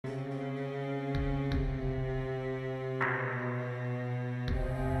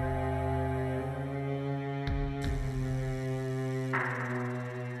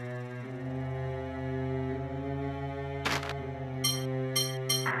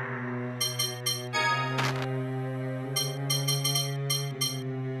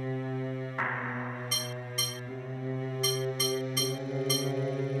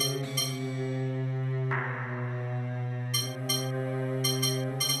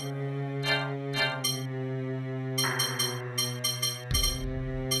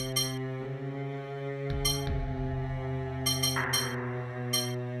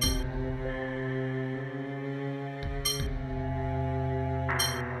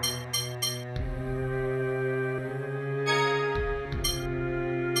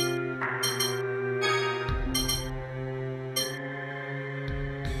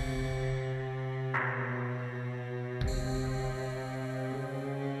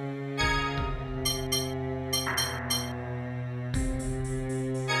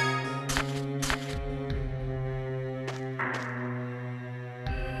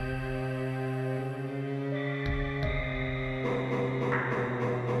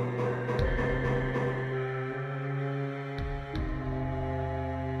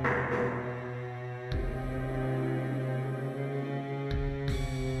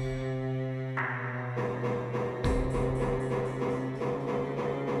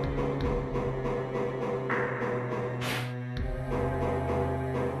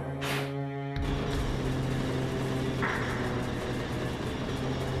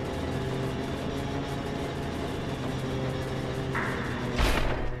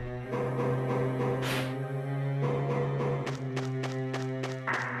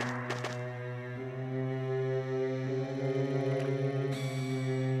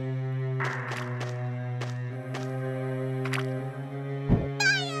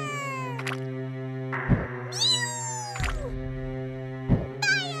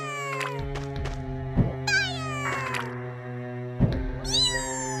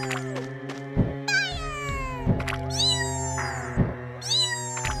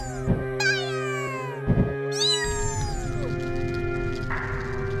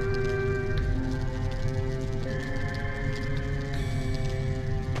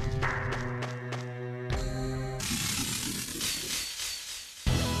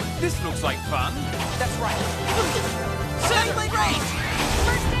This looks like fun. That's right. Fangblade range!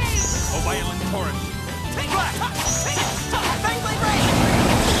 First aid! Oh, violent torrent. Flash! Fangblade range!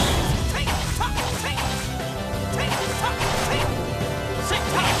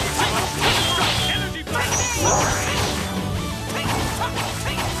 Energy blast.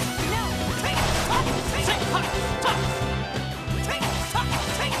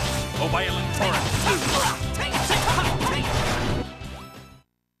 Oh, violent torrent.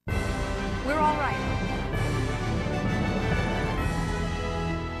 We're all right.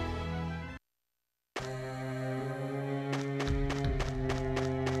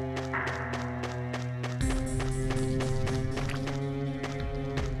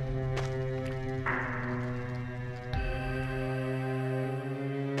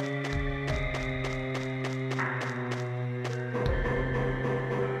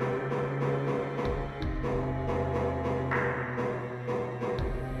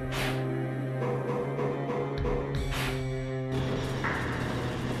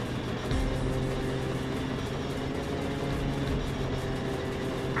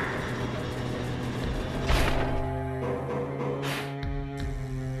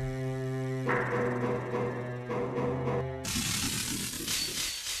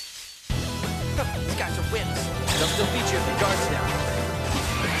 These guys are wimps. They'll still beat you if your guard's down.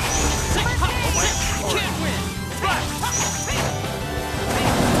 You can't win.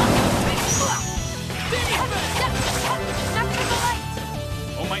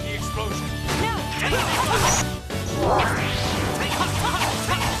 Oh, mighty explosion.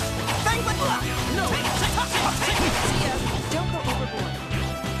 Don't go overboard.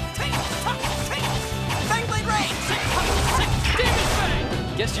 Fangblade range! Demon Fang.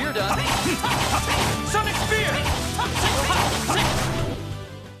 Guess you're done. Sonic Spear.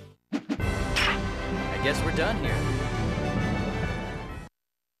 I guess we're done here.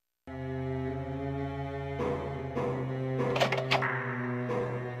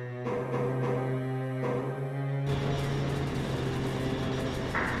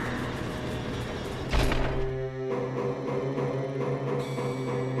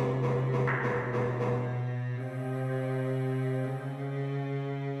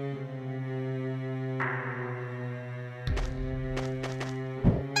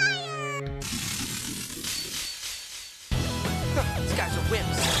 These guys are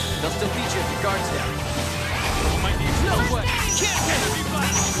wimps. They'll still beat you if your guard's down. Oh, mighty No explosion. way! Can't energy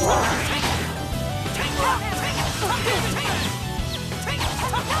blast.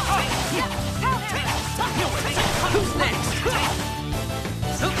 Who's next?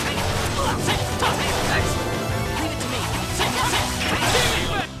 Excellent. Leave it to me.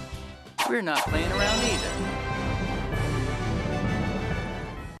 We're not playing around either.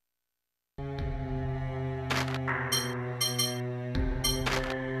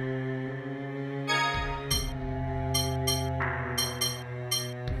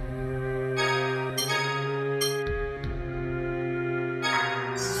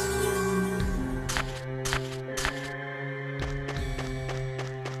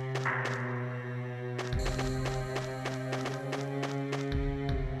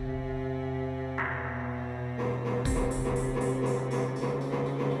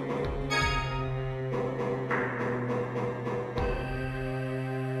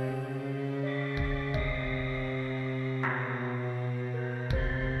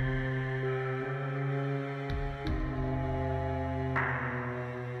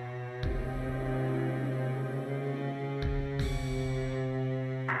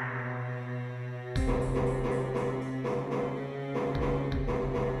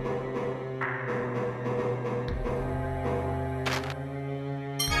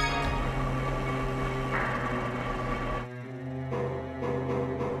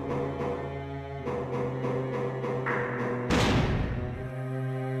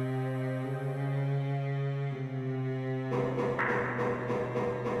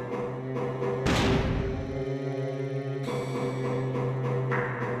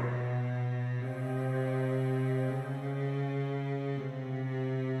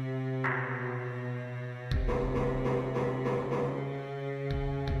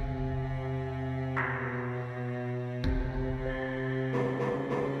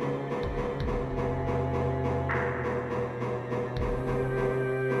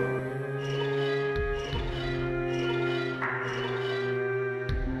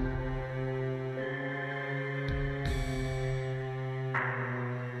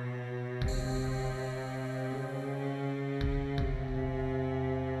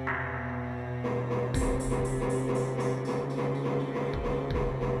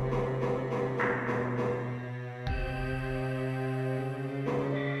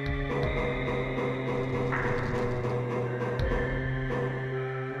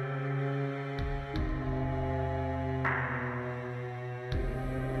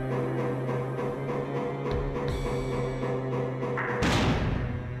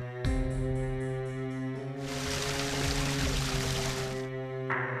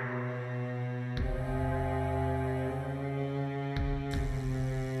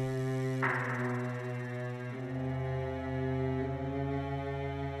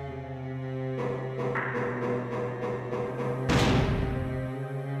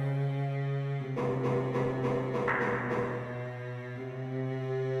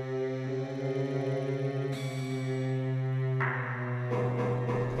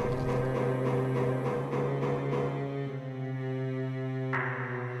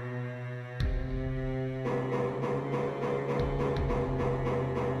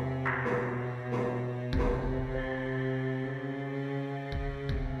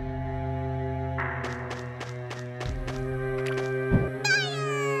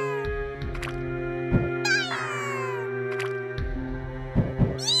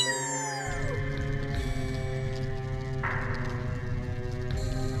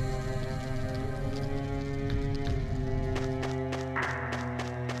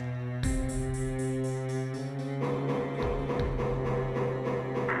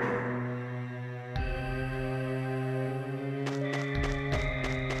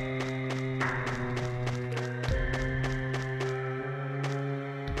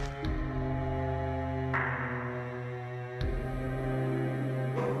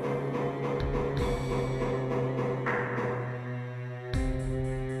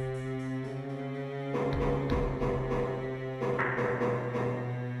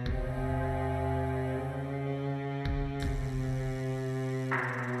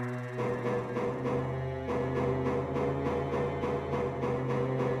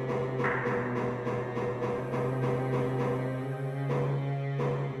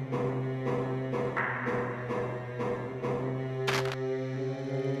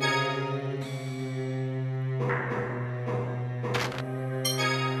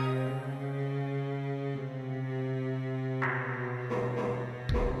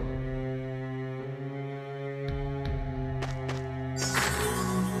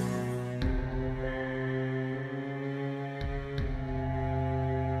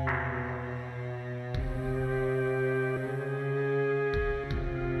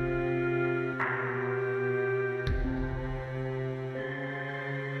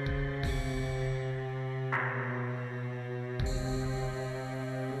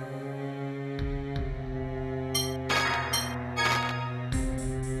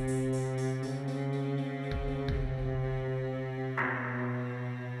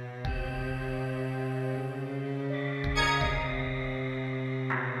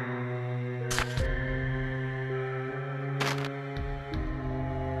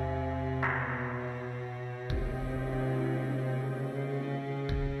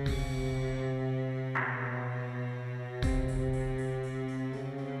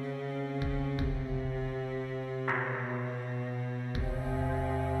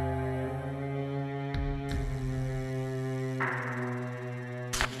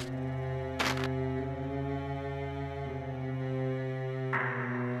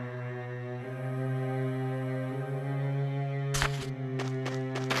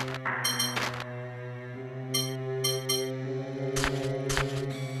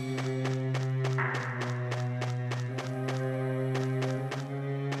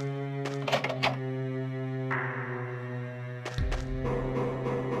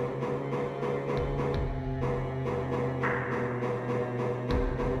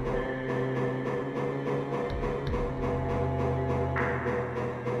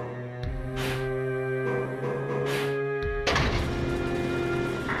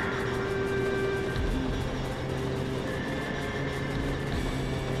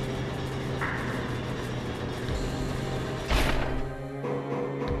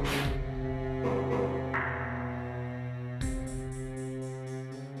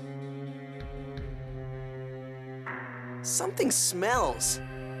 Something smells.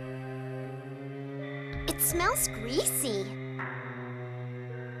 It smells greasy.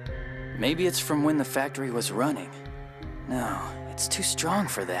 Maybe it's from when the factory was running. No, it's too strong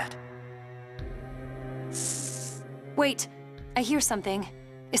for that. Wait, I hear something.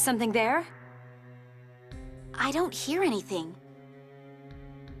 Is something there? I don't hear anything.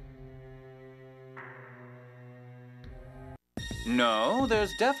 No,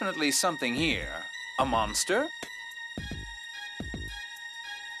 there's definitely something here. A monster?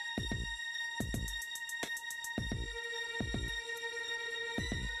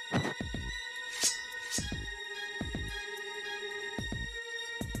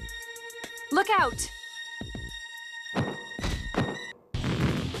 Look out!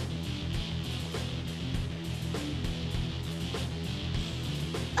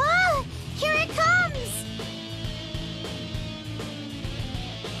 Ah! Here it comes!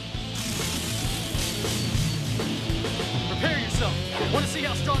 Prepare yourself. Want to see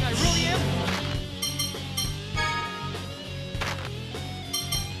how strong I really am?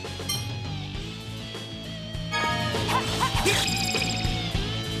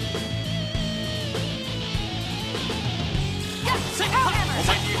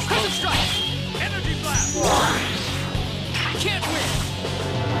 Almighty explosion strike! Energy blast! I can't win!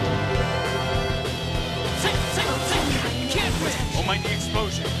 You can't win! Almighty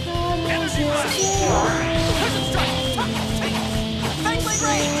explosion! Energy blast! Prison strike! Fangblade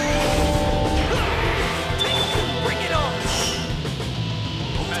range! Bring it on!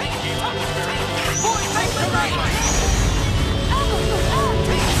 Almighty Void Fangblade range!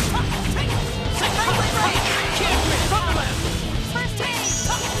 Fangblade range! Can't win! Thunderland! First aid!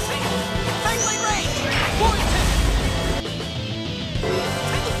 Fangblade range! Void tip!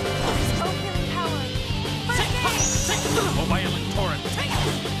 Open power! First aid! Oh, violent torrent!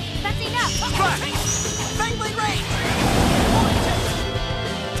 That's enough! Splash! Fangblade range!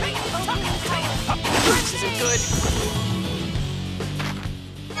 This isn't good.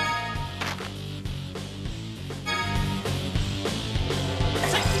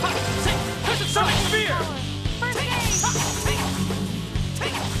 Sonic Spear! First aid!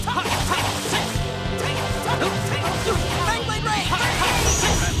 Fangblade range!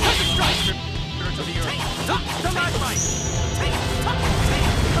 Pressure strike! Spirit of the earth! Dynamite! First aid!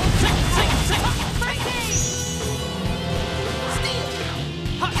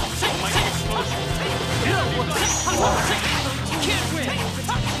 Almighty explosion! Energy blast! Can't win!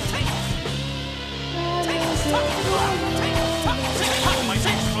 Almighty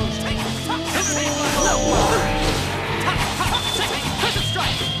explosion! Energy blast! Pressure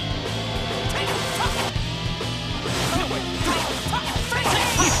strike!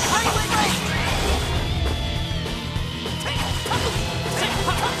 Fangblade range!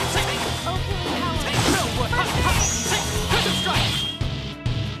 Pressure strike!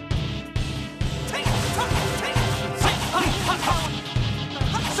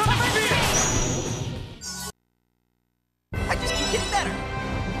 I just keep getting better.